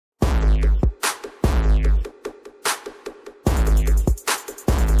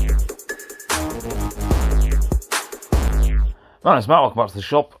Right, it's Matt, welcome back to the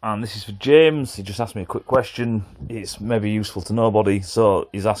shop, and this is for James. He just asked me a quick question. It's maybe useful to nobody, so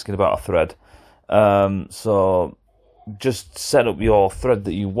he's asking about a thread. So just set up your thread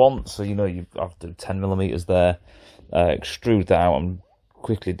that you want, so you know you have to do 10mm there, extrude that out. I'm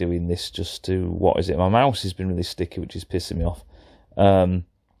quickly doing this just to, my mouse has been really sticky, which is pissing me off.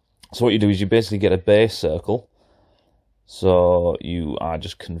 So what you do is you basically get a base circle, so I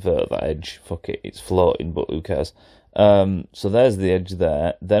just convert that edge, fuck it, it's floating, but who cares. So there's the edge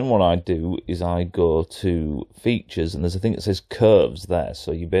there. Then what I do is I go to features, and there's a thing that says curves there.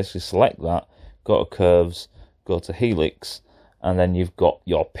 So you basically select that, go to curves, go to helix, and then you've got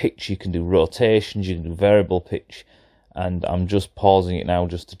your pitch. You can do rotations, you can do variable pitch, and I'm just pausing it now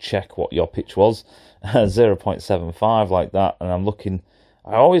just to check what your pitch was. 0.75 like that, and I'm looking.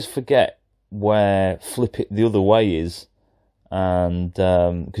 I always forget where flip it the other way is. And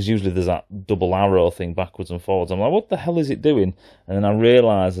because usually there's that double arrow thing backwards and forwards, I'm like, what the hell is it doing? And then I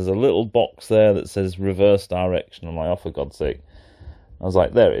realise there's a little box there that says reverse direction. I'm like, oh, for God's sake. I was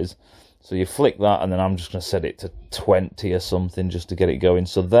like, there it is. So you flick that, and then I'm just going to set it to 20 or something just to get it going.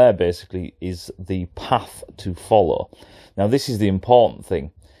 So there basically is the path to follow. Now this is the important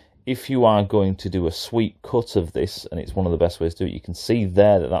thing. If you are going to do a sweep cut of this, and it's one of the best ways to do it, you can see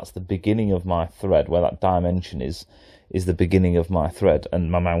there that that's the beginning of my thread, where that dimension is the beginning of my thread,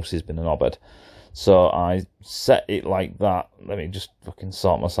 and my mouse has been an knobhead. So I set it like that. Let me just fucking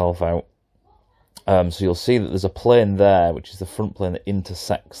sort myself out. So you'll see that there's a plane there, which is the front plane that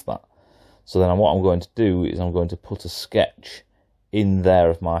intersects that. So then what I'm going to do is I'm going to put a sketch in there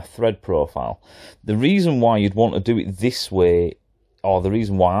of my thread profile. The reason why you'd want to do it this way, or the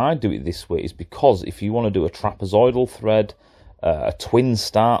reason why I do it this way, is because if you want to do a trapezoidal thread, a twin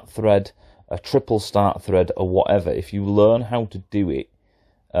start thread, a triple start thread, or whatever, if you learn how to do it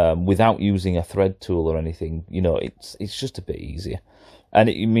without using a thread tool or anything, you know, it's just a bit easier. And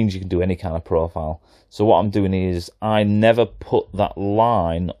it means you can do any kind of profile. So what I'm doing is I never put that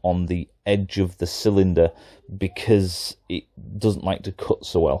line on the edge of the cylinder because it doesn't like to cut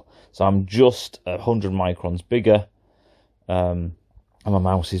so well. So I'm just 100 microns bigger. And my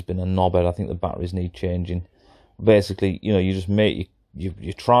mouse has been a knobhead. I think the batteries need changing. Basically, you know, you just make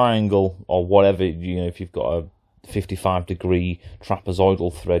your triangle or whatever, you know, if you've got a 55-degree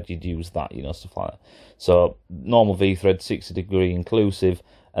trapezoidal thread, you'd use that, you know, stuff like that. So normal V thread, 60-degree inclusive.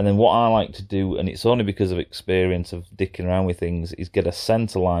 And then what I like to do, and it's only because of experience of dicking around with things, is get a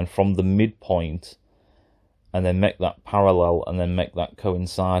center line from the midpoint and then make that parallel and then make that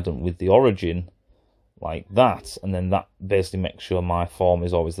coincident with the origin like that. And then that basically makes sure my form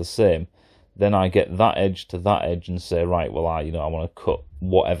is always the same. Then I get that edge to that edge and say, right, well, I want to cut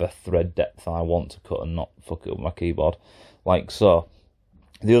whatever thread depth I want to cut and not fuck it up with my keyboard, like so.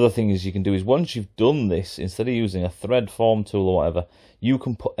 The other thing is you can do is once you've done this, instead of using a thread form tool or whatever, you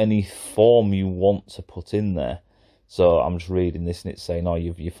can put any form you want to put in there. So I'm just reading this and it's saying, oh,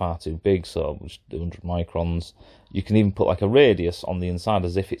 you're far too big, so we'll just do 100 microns. You can even put like a radius on the inside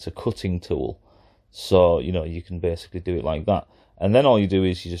as if it's a cutting tool. So, you know, you can basically do it like that. And then all you do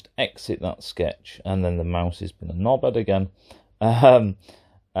is you just exit that sketch, and then the mouse has been a knobhead again.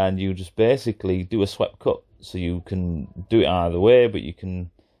 And you just basically do a swept cut. So you can do it either way, but you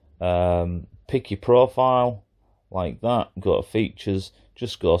can pick your profile like that, go to features,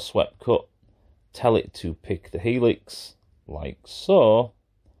 just go swept cut, tell it to pick the helix, like so,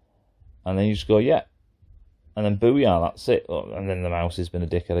 and then you just go, yeah. And then booyah, that's it. And then the mouse has been a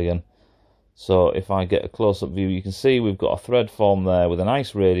dickhead again. So if I get a close-up view, you can see we've got a thread form there with a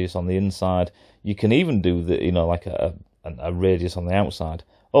nice radius on the inside. You can even do the, you know, like a radius on the outside.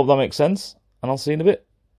 Hope that makes sense, and I'll see you in a bit.